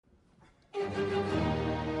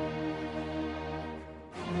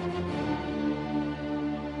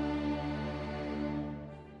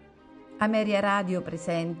Ameria Radio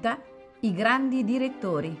presenta I Grandi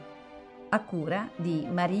Direttori, a cura di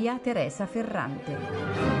Maria Teresa Ferrante.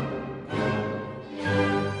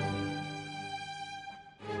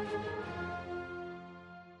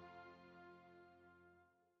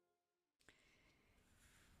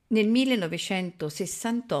 Nel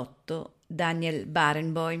 1968 Daniel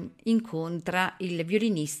Barenboim incontra il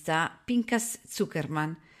violinista Pinchas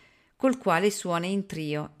Zuckerman, col quale suona in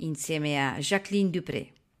trio insieme a Jacqueline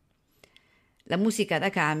Dupré. La musica da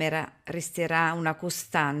camera resterà una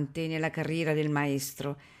costante nella carriera del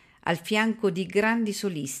maestro, al fianco di grandi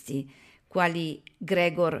solisti quali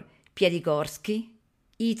Gregor Piedigorsky,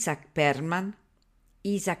 Isaac Perlman,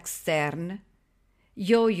 Isaac Stern,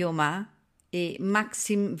 Yo-Yo Ma e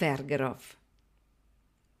Maxim Vergerov.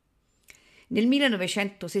 Nel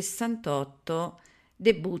 1968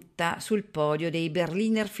 debutta sul podio dei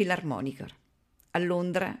Berliner Philharmoniker. A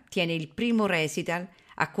Londra tiene il primo recital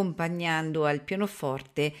accompagnando al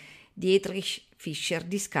pianoforte Dietrich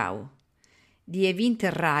Fischer-Dieskau. Die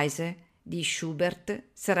Winterreise di Schubert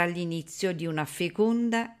sarà l'inizio di una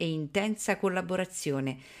feconda e intensa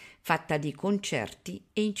collaborazione fatta di concerti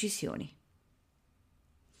e incisioni.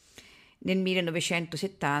 Nel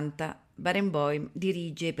 1970 Barenboim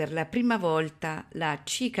dirige per la prima volta la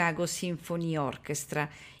Chicago Symphony Orchestra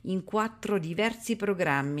in 4 diversi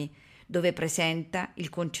programmi, dove presenta il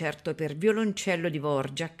concerto per violoncello di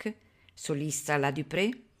Dvorak, solista la Dupré,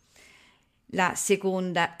 la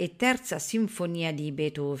seconda e terza sinfonia di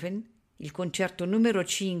Beethoven, il concerto numero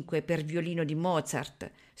 5 per violino di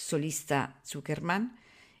Mozart, solista Zuckerman,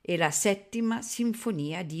 e la settima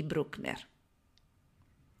sinfonia di Bruckner.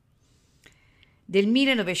 Del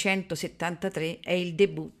 1973 è il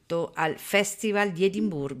debutto al Festival di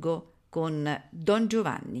Edimburgo con Don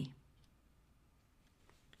Giovanni.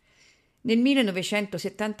 Nel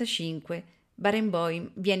 1975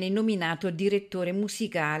 Barenboim viene nominato direttore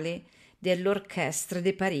musicale dell'Orchestre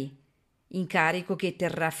de Paris, incarico che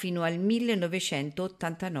terrà fino al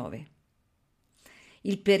 1989.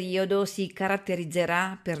 Il periodo si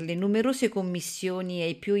caratterizzerà per le numerose commissioni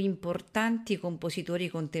ai più importanti compositori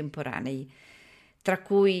contemporanei, tra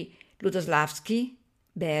cui Lutosławski,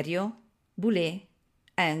 Berio, Boulez,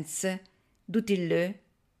 Hens, Dutilleux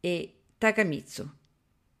e Takemitsu.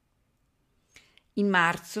 In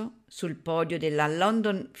marzo, sul podio della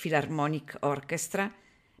London Philharmonic Orchestra,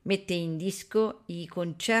 mette in disco i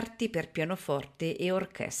concerti per pianoforte e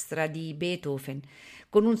orchestra di Beethoven,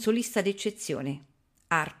 con un solista d'eccezione,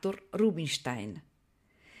 Arthur Rubinstein.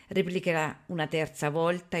 Replicherà una terza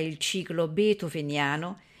volta il ciclo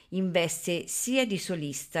beethoveniano in veste sia di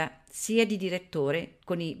solista sia di direttore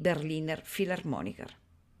con i Berliner Philharmoniker.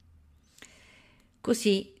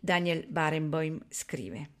 Così Daniel Barenboim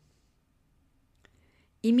scrive: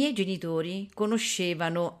 I miei genitori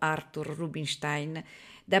conoscevano Arthur Rubinstein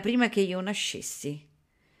da prima che io nascessi.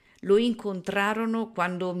 Lo incontrarono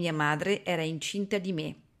quando mia madre era incinta di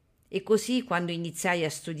me e così quando iniziai a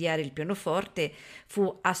studiare il pianoforte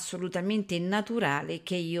fu assolutamente naturale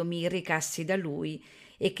che io mi recassi da lui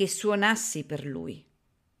e che suonassi per lui.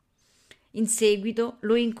 In seguito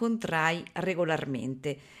lo incontrai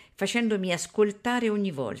regolarmente, facendomi ascoltare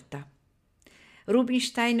ogni volta.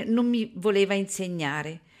 Rubinstein non mi voleva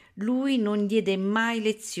insegnare, lui non diede mai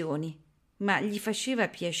lezioni, ma gli faceva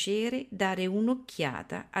piacere dare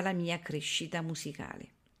un'occhiata alla mia crescita musicale.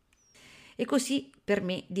 E così per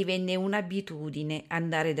me divenne un'abitudine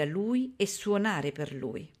andare da lui e suonare per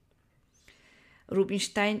lui.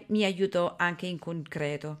 Rubinstein mi aiutò anche in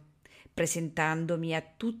concreto, presentandomi a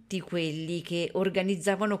tutti quelli che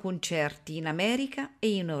organizzavano concerti in America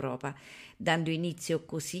e in Europa, dando inizio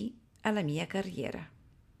così alla mia carriera.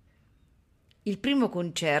 Il primo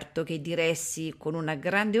concerto che diressi con una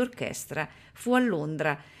grande orchestra fu a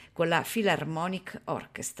Londra con la Philharmonic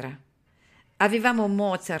Orchestra. Avevamo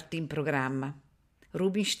Mozart in programma.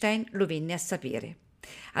 Rubinstein lo venne a sapere.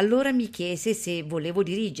 Allora mi chiese se volevo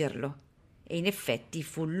dirigerlo e in effetti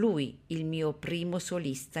fu lui il mio primo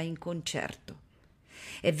solista in concerto.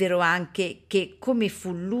 È vero anche che, come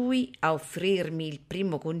fu lui a offrirmi il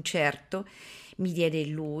primo concerto, mi diede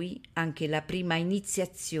lui anche la prima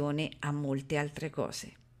iniziazione a molte altre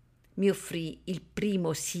cose. Mi offrì il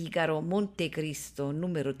primo sigaro Montecristo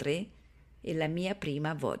numero 3 e la mia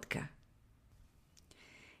prima vodka.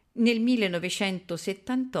 Nel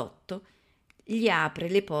 1978 gli apre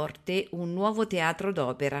le porte un nuovo teatro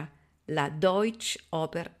d'opera, la Deutsche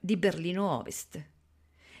Oper di Berlino Ovest.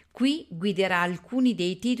 Qui guiderà alcuni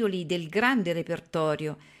dei titoli del grande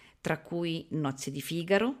repertorio, tra cui Nozze di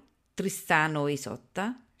Figaro, Tristano e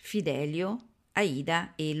Isotta, Fidelio,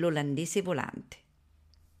 Aida e l'Olandese volante.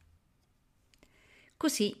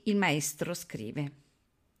 Così il maestro scrive: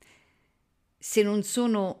 se non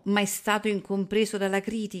sono mai stato incompreso dalla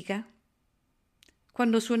critica?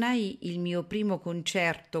 Quando suonai il mio primo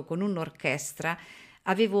concerto con un'orchestra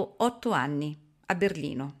avevo 8 anni a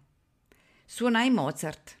Berlino. Suonai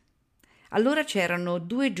Mozart. Allora c'erano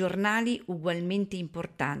 2 giornali ugualmente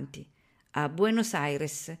importanti a Buenos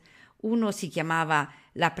Aires. Uno si chiamava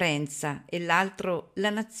La Prensa e l'altro La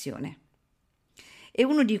Nazione. E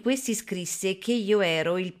uno di questi scrisse che io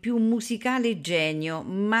ero il più musicale genio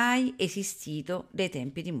mai esistito dai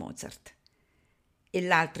tempi di Mozart. E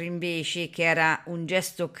l'altro invece che era un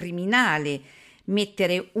gesto criminale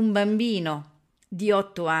mettere un bambino di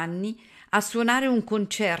 8 anni a suonare un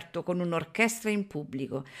concerto con un'orchestra in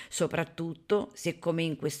pubblico, soprattutto se, come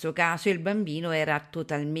in questo caso, il bambino era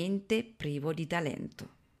totalmente privo di talento.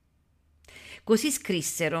 Così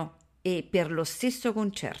scrissero e per lo stesso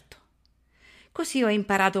concerto. Così ho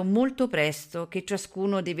imparato molto presto che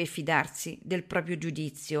ciascuno deve fidarsi del proprio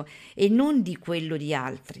giudizio e non di quello di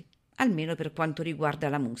altri, almeno per quanto riguarda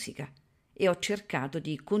la musica, e ho cercato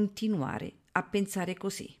di continuare a pensare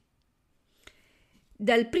così.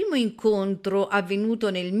 Dal primo incontro avvenuto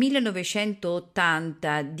nel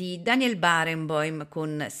 1980 di Daniel Barenboim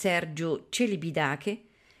con Sergio Celibidache,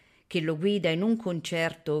 che lo guida in un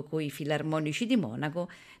concerto coi Filarmonici di Monaco,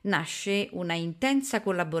 nasce una intensa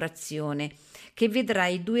collaborazione che vedrà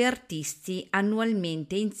i 2 artisti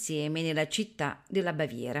annualmente insieme nella città della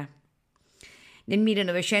Baviera. Nel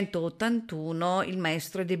 1981 il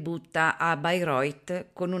maestro debutta a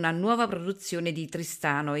Bayreuth con una nuova produzione di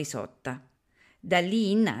Tristano e Isotta. Da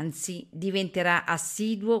lì innanzi diventerà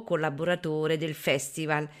assiduo collaboratore del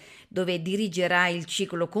festival, dove dirigerà il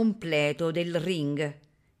ciclo completo del Ring,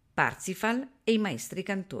 Parsifal e i maestri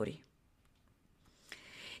cantori.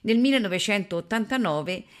 Nel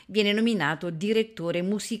 1989 viene nominato direttore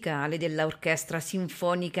musicale dell'Orchestra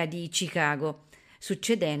Sinfonica di Chicago,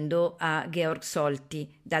 succedendo a Georg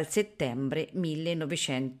Solti dal settembre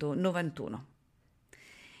 1991.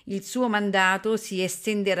 Il suo mandato si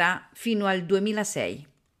estenderà fino al 2006.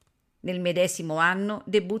 Nel medesimo anno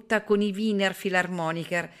debutta con i Wiener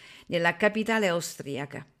Philharmoniker nella capitale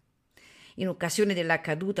austriaca. In occasione della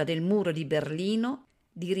caduta del muro di Berlino,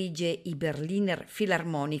 dirige i Berliner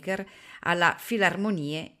Philharmoniker alla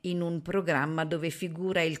Philharmonie in un programma dove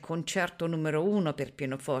figura il concerto numero 1 per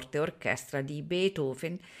pianoforte e orchestra di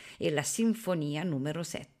Beethoven e la Sinfonia numero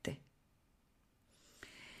 7.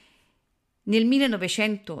 Nel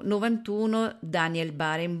 1991 Daniel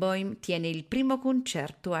Barenboim tiene il primo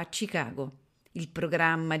concerto a Chicago. Il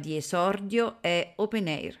programma di esordio è Open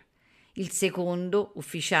Air. Il secondo,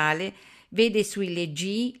 ufficiale, vede sui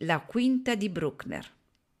leggii la quinta di Bruckner.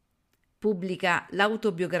 Pubblica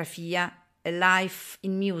l'autobiografia A Life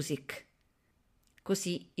in Music.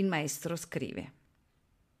 Così il maestro scrive: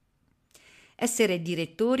 essere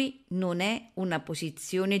direttori non è una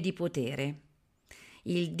posizione di potere.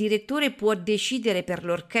 Il direttore può decidere per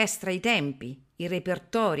l'orchestra i tempi, i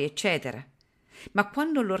repertori, eccetera. Ma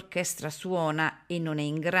quando l'orchestra suona e non è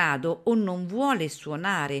in grado o non vuole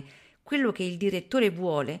suonare quello che il direttore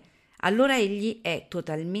vuole, allora egli è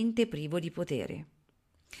totalmente privo di potere.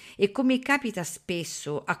 E come capita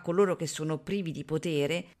spesso a coloro che sono privi di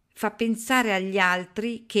potere, fa pensare agli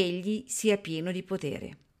altri che egli sia pieno di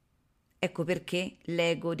potere. Ecco perché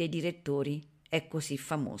l'ego dei direttori è così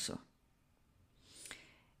famoso.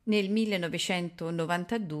 Nel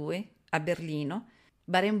 1992, a Berlino,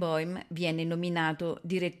 Barenboim viene nominato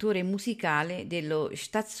direttore musicale dello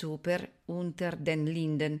Staatsoper unter den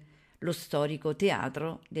Linden, lo storico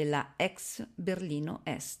teatro della ex Berlino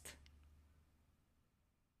Est.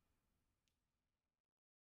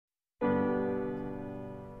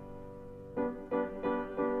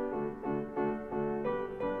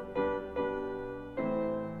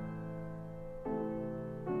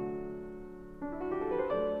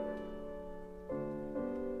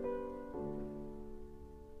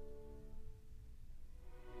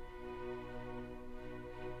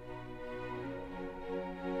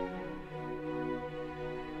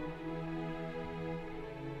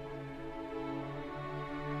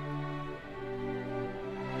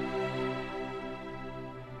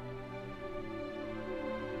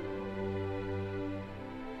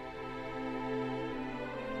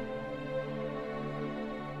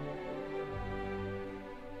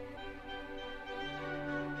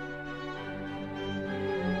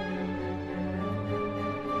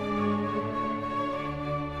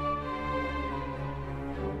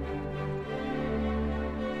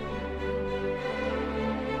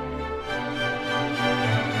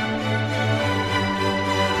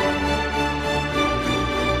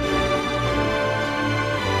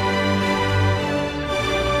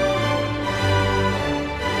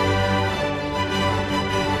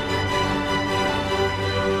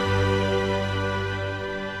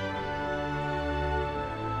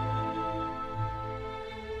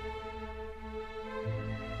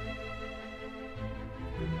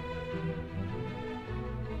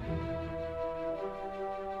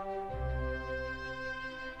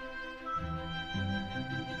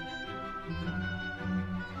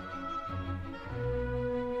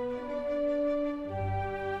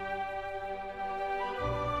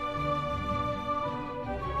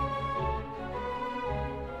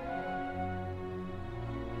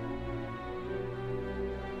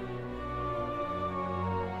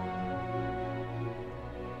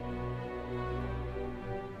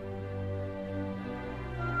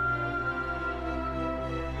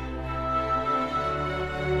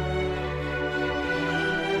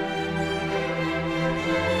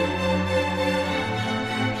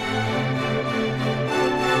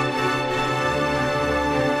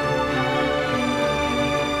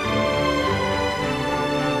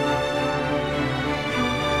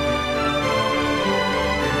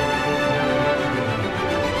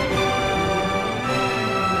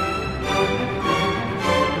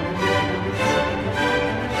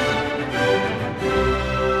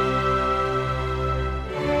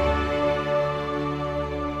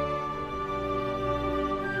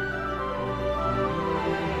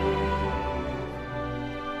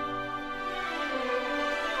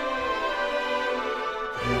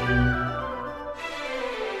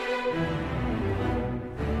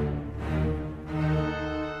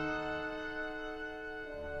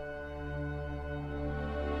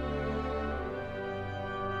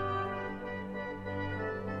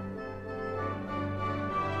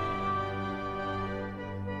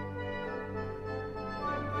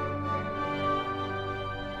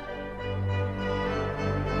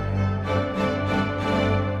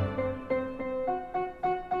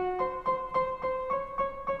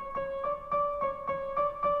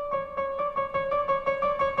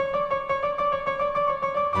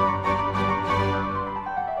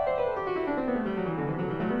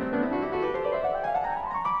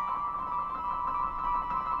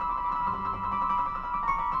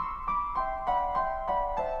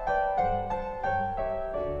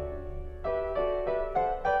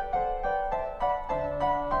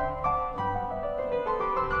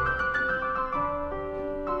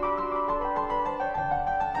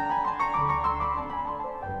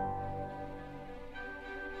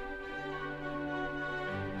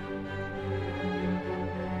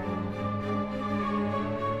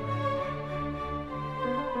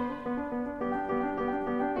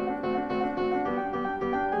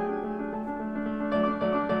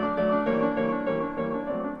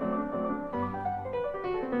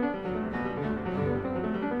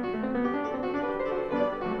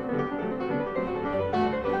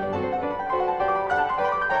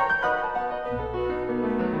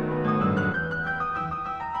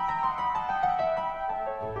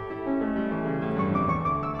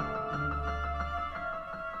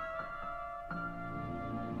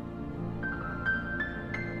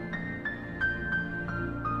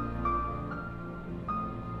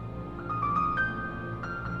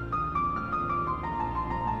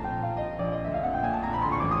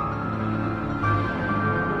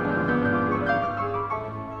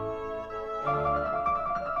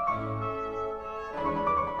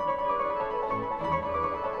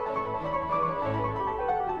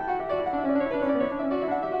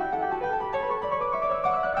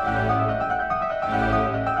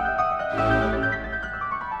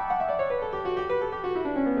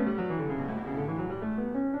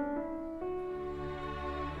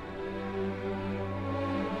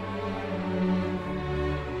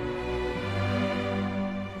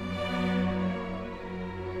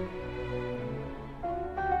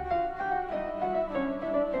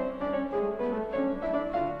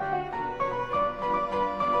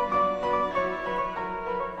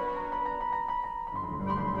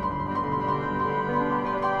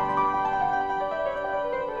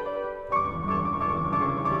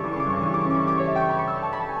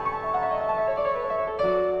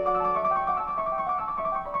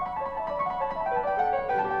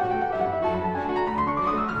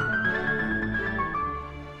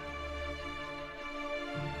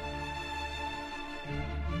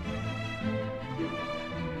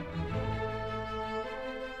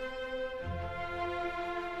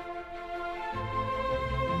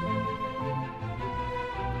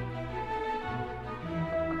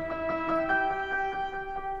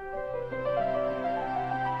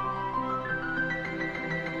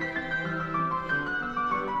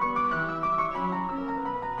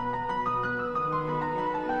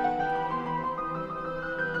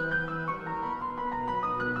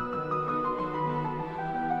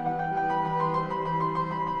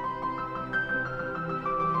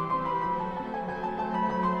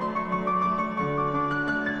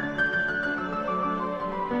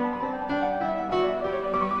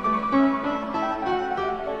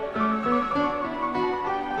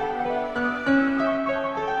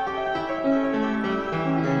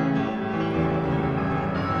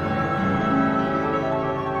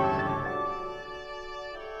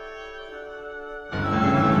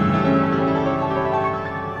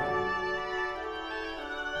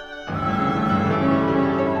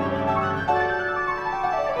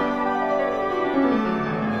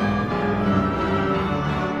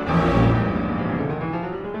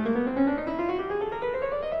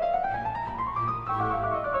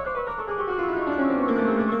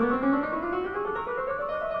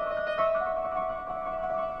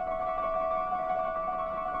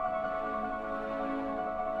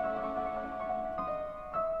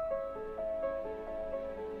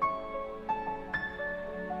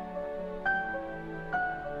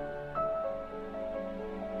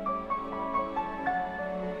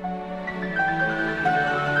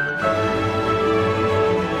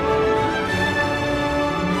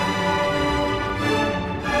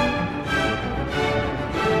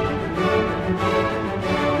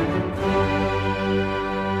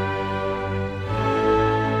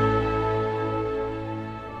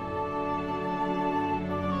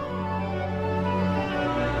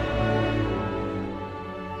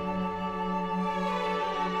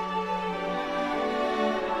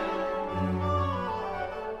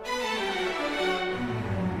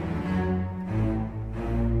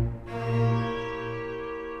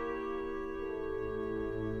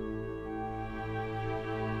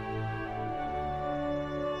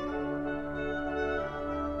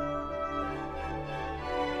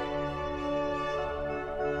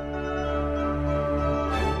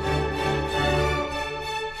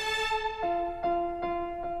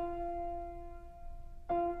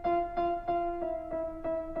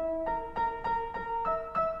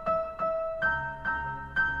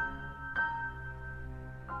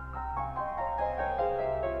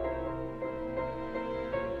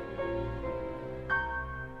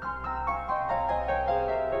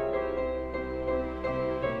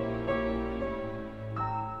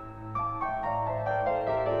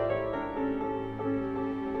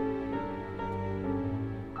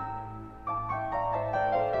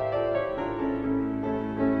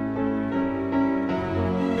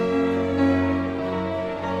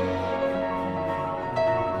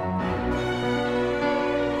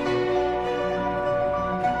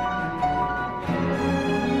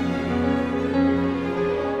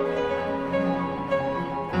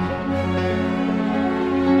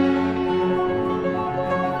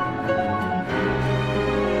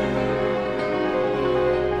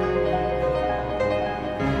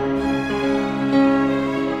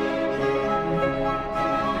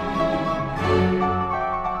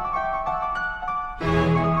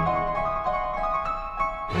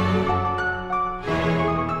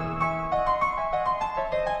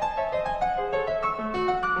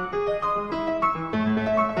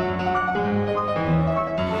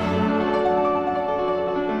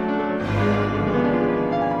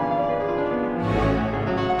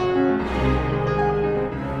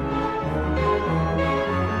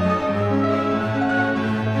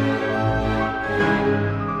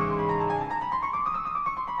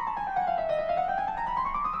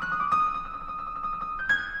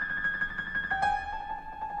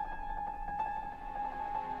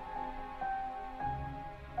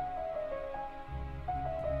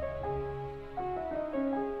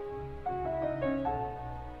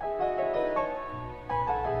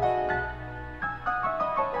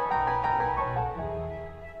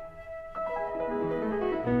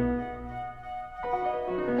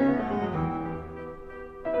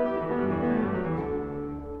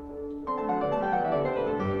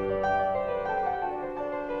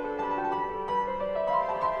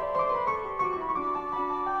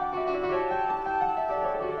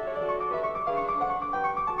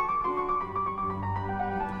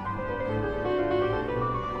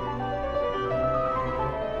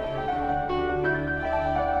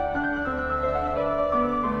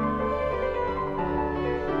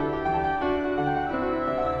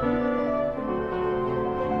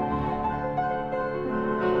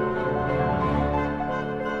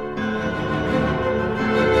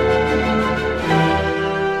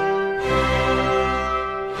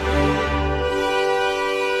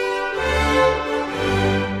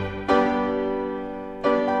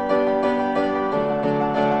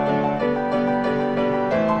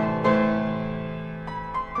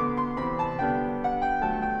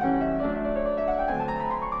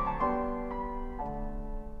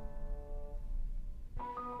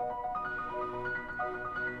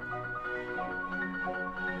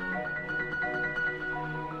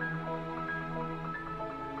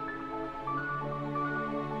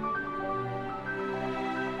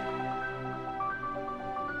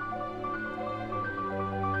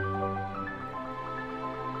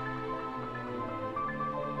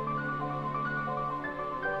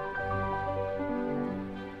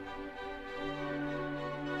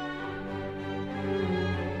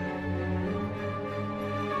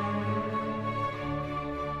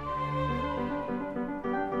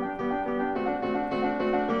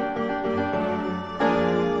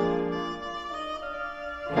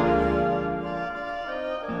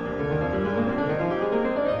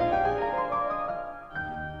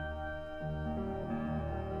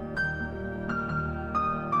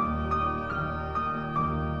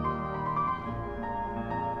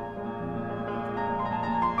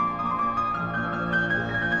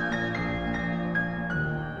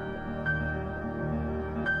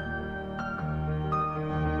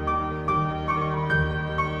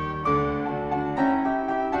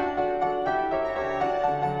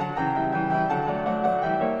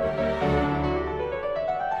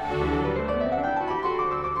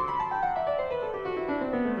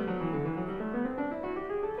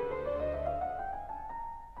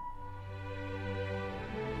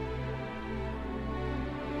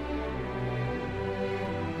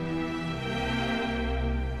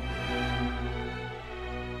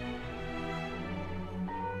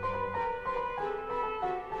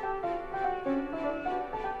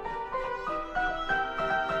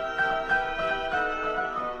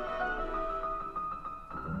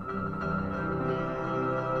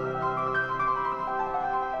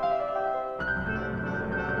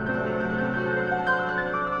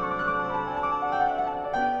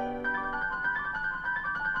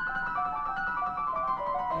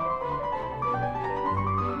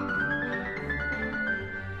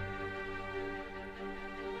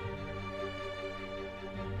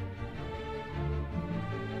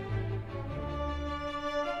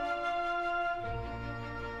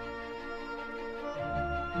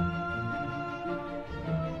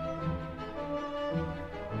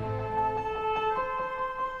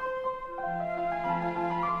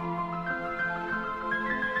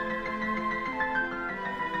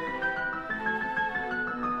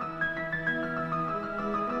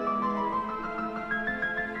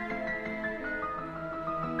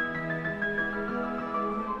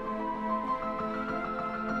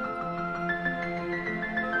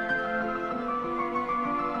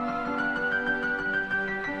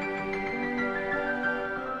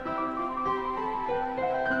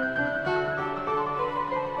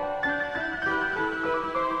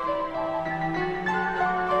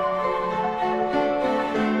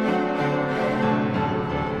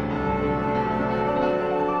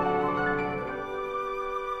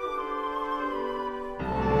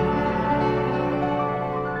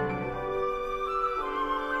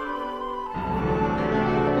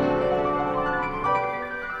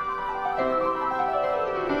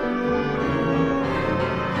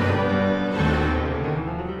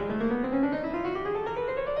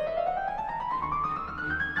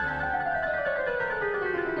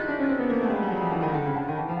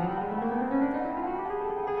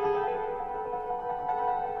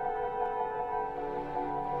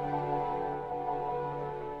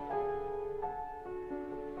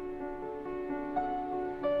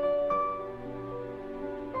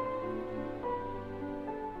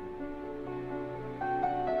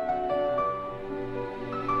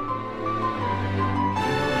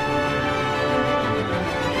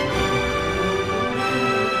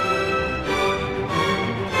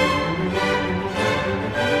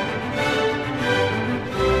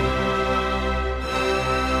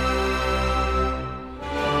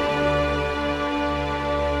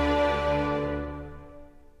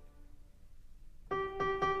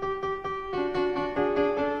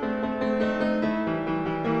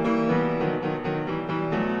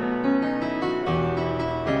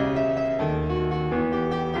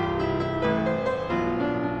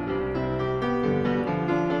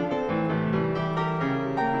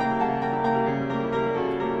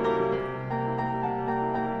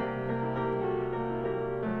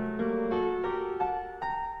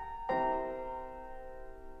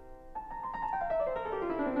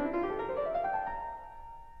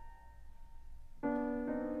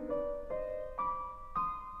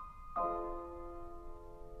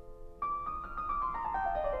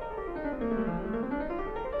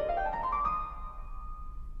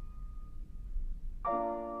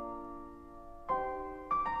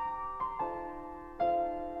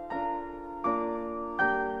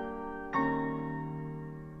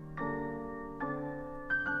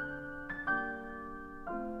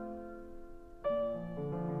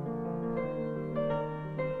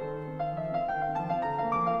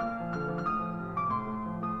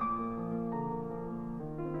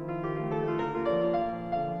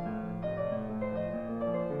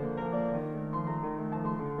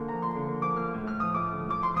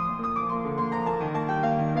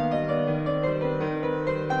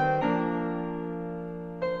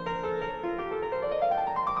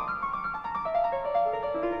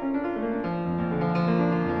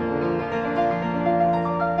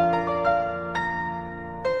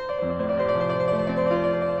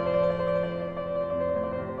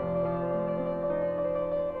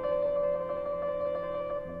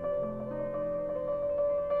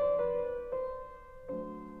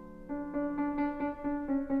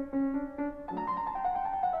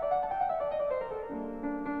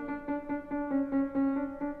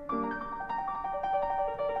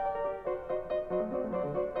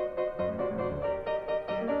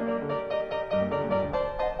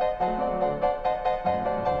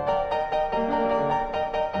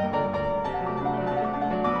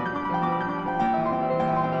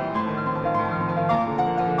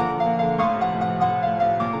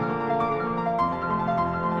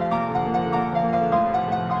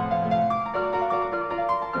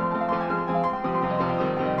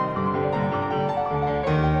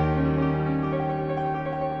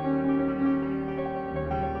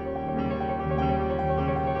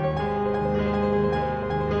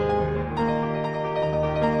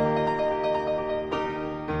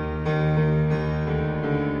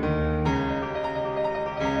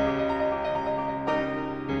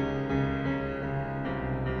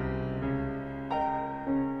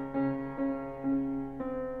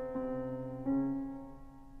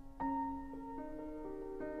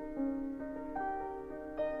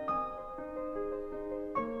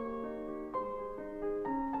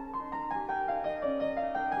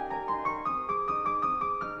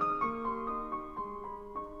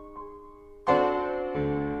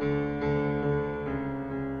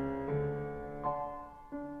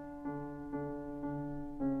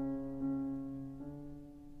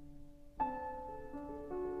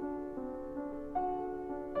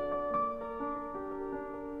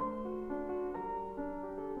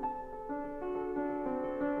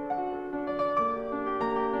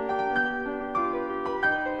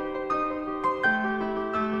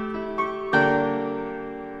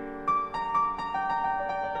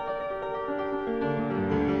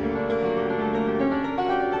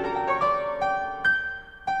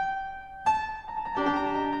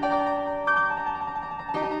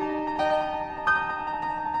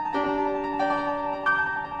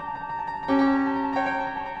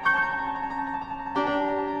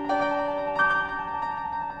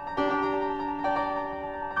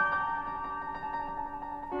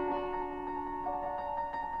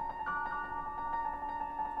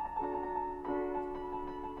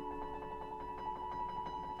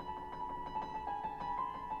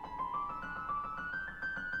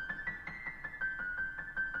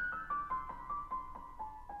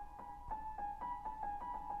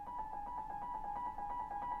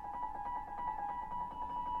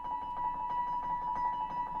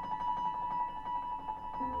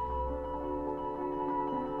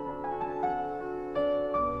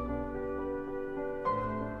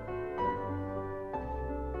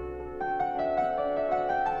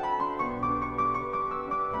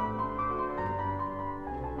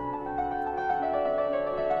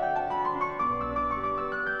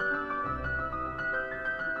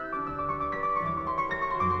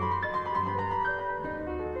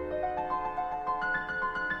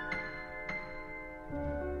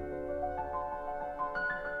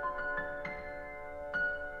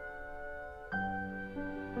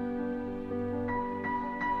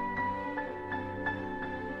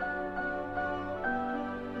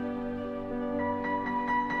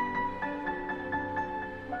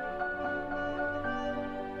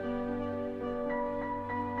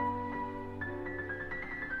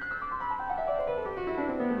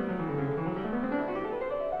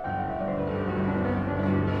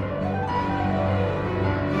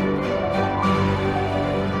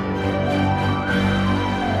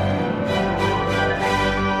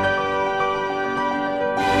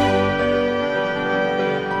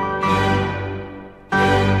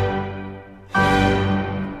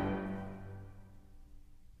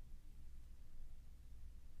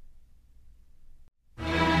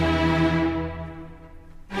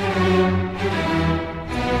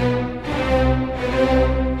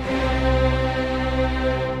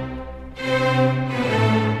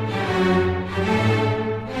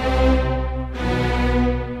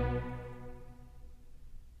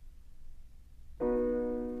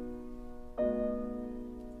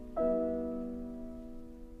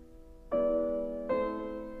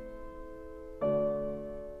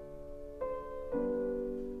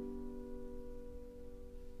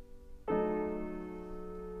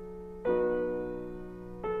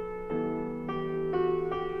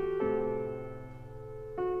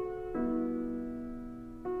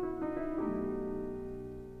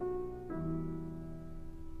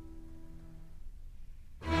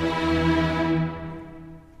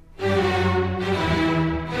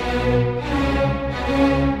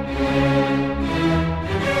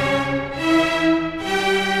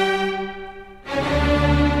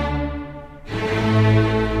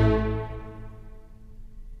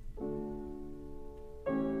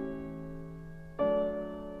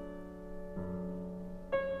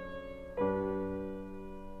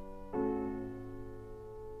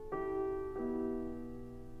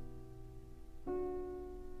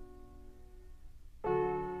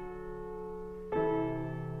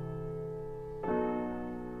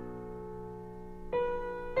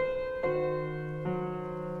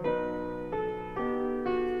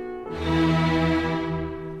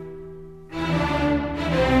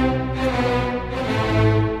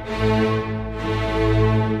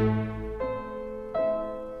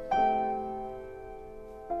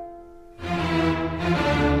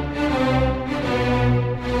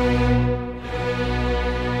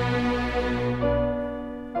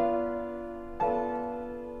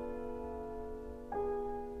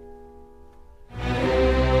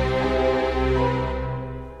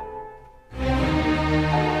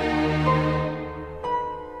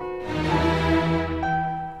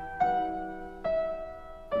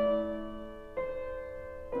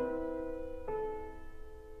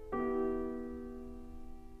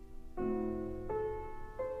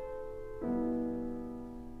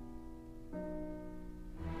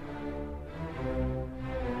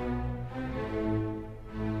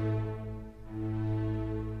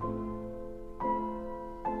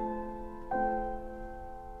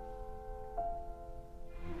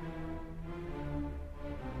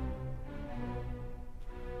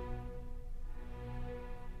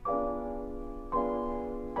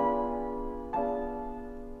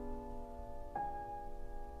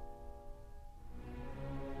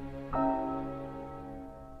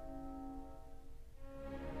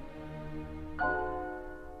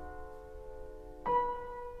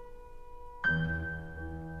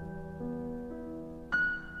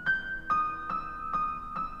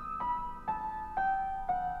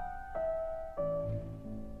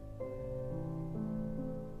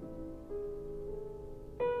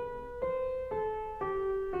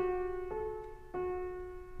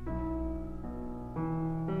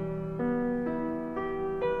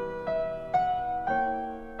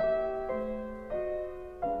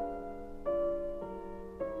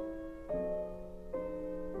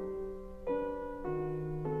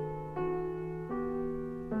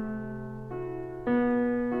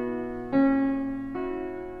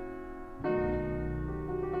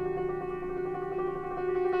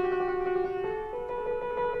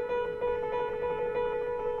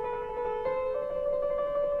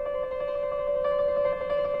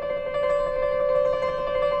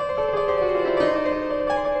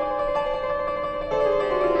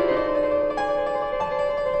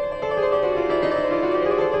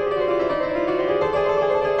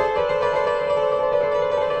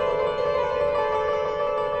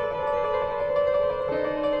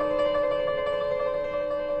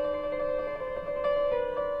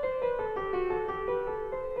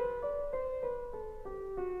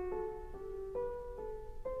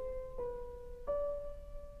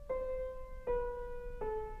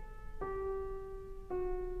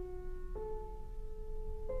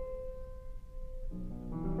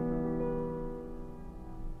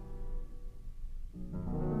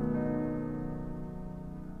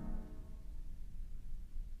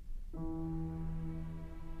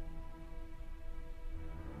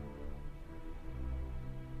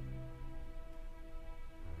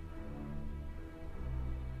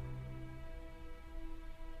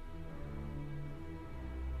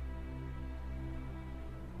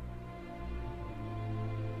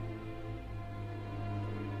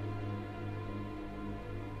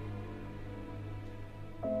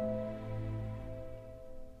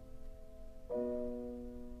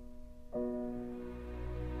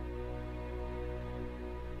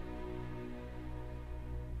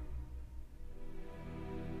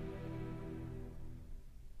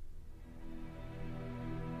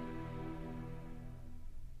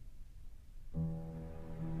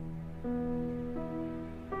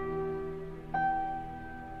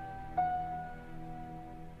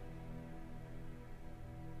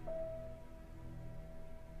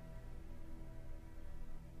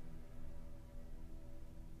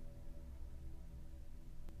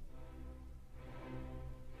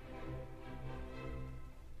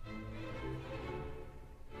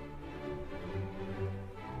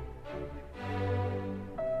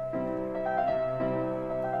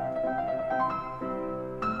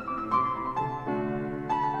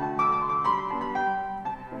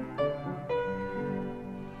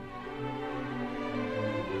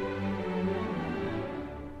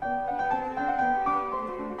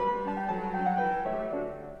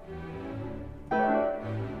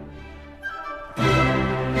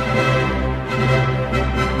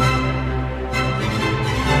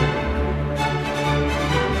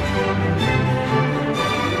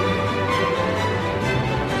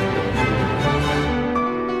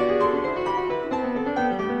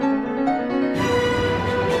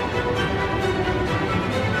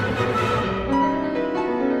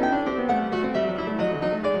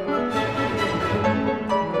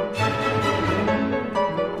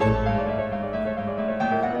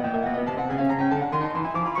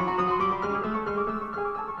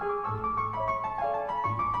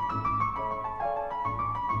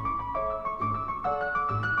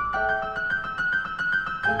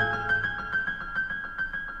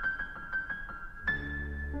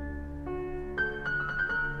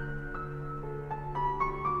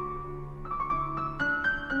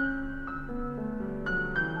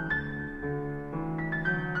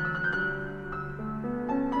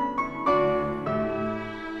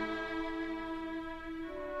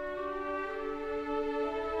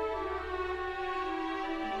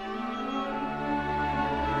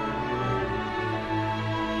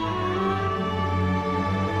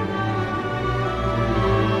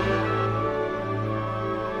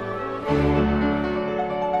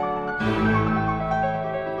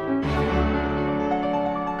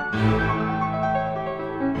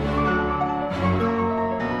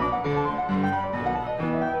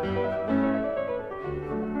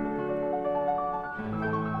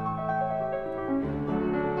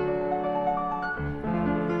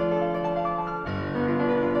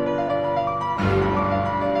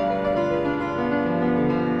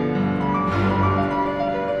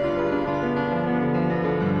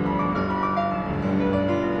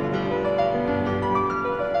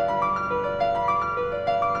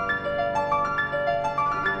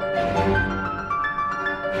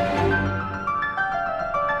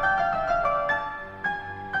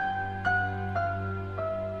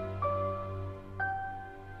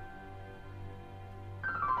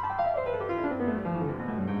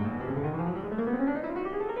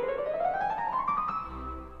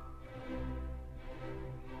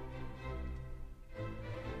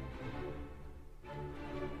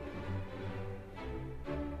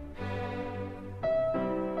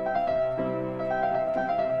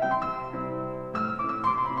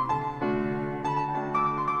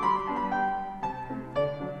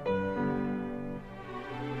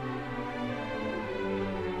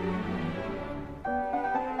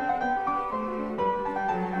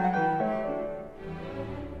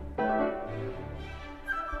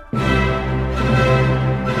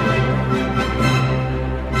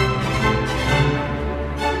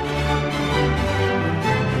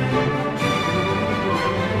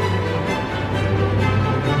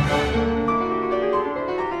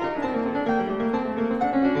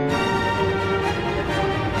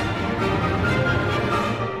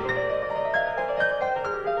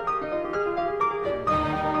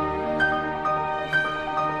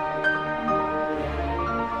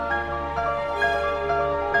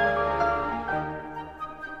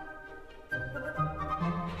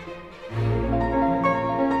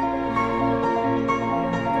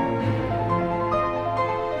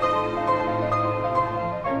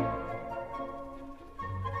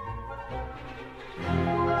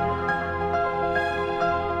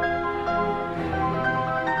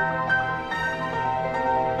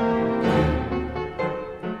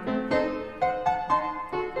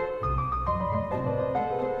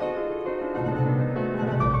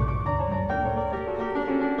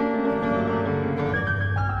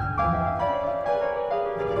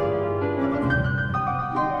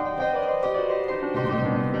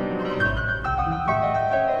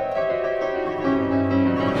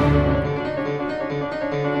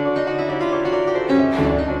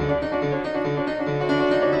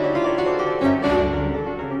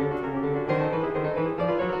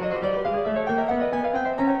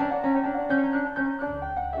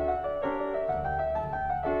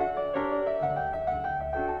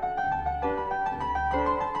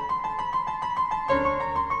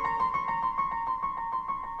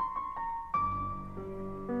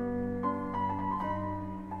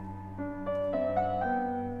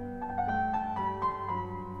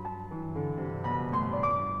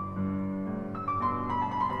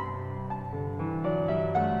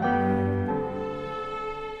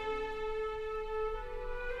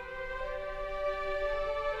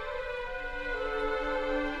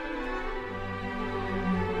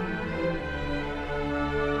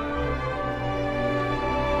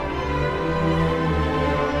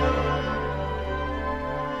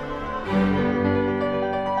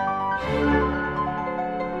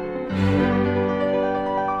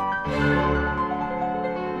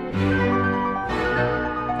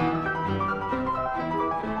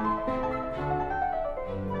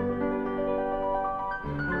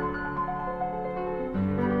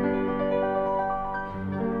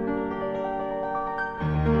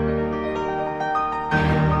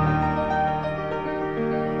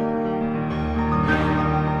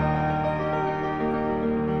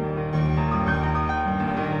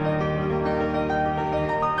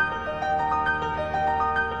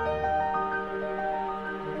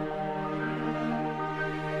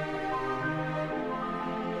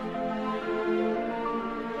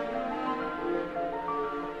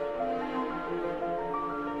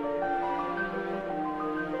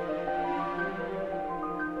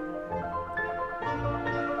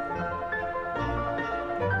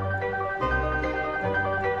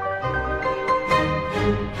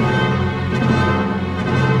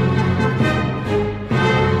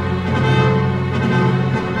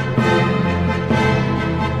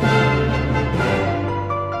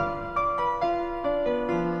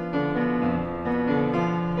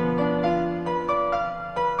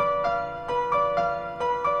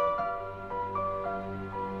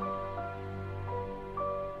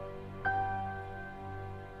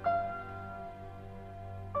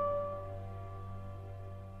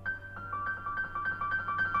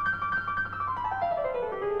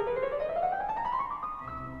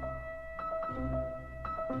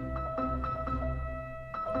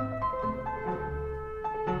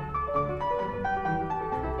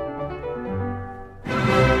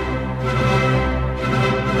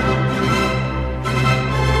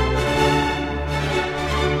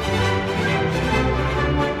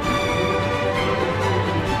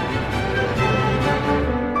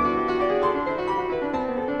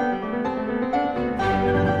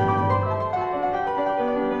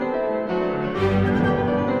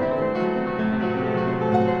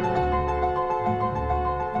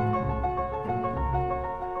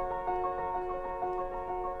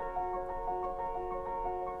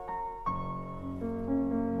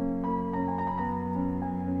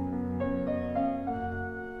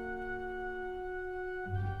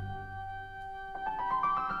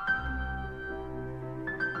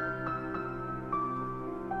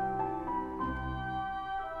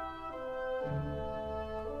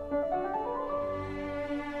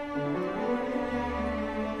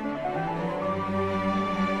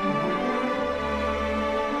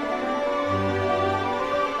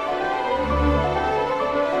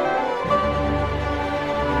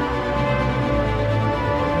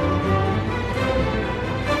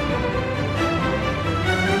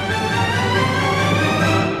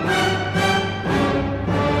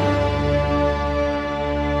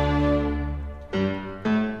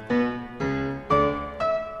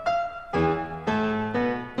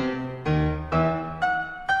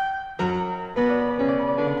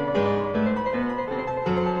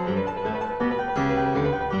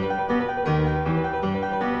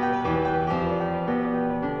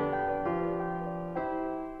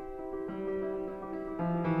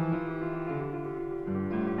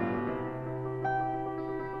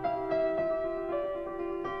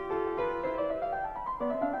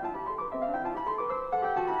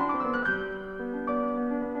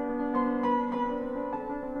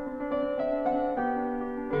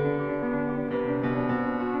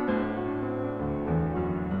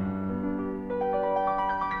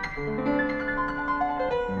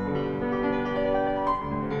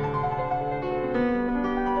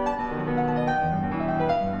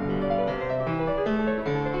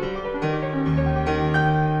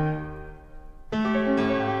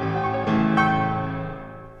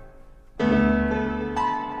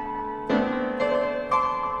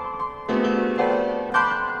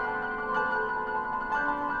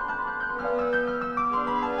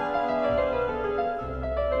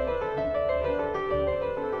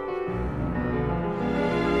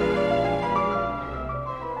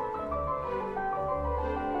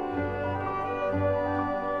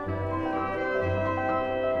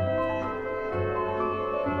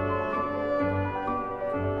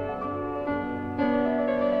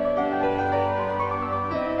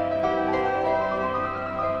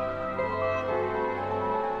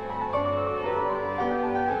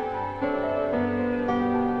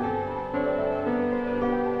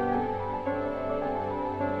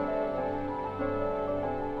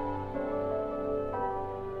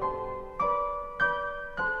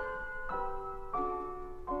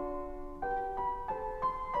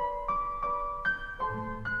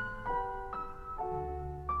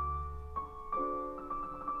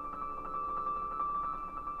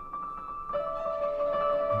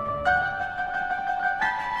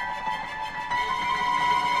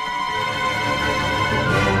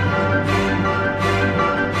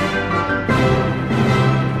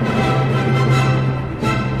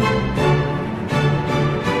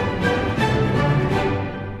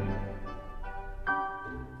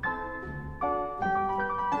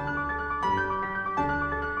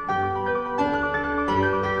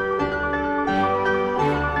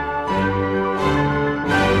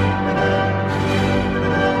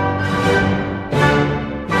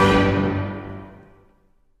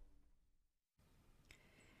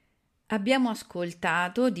 Abbiamo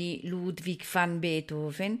ascoltato di Ludwig van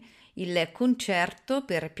Beethoven il concerto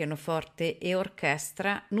per pianoforte e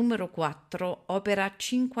orchestra numero 4, opera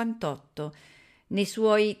 58, nei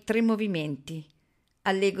suoi 3 movimenti: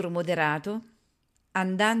 allegro moderato,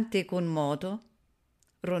 andante con moto,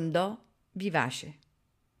 rondò vivace.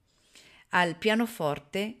 Al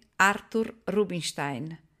pianoforte Arthur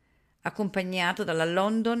Rubinstein, accompagnato dalla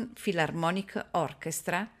London Philharmonic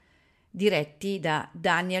Orchestra, diretti da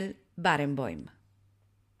Daniel Barenboim.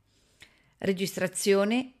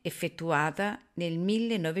 Registrazione effettuata nel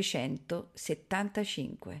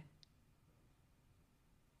 1975.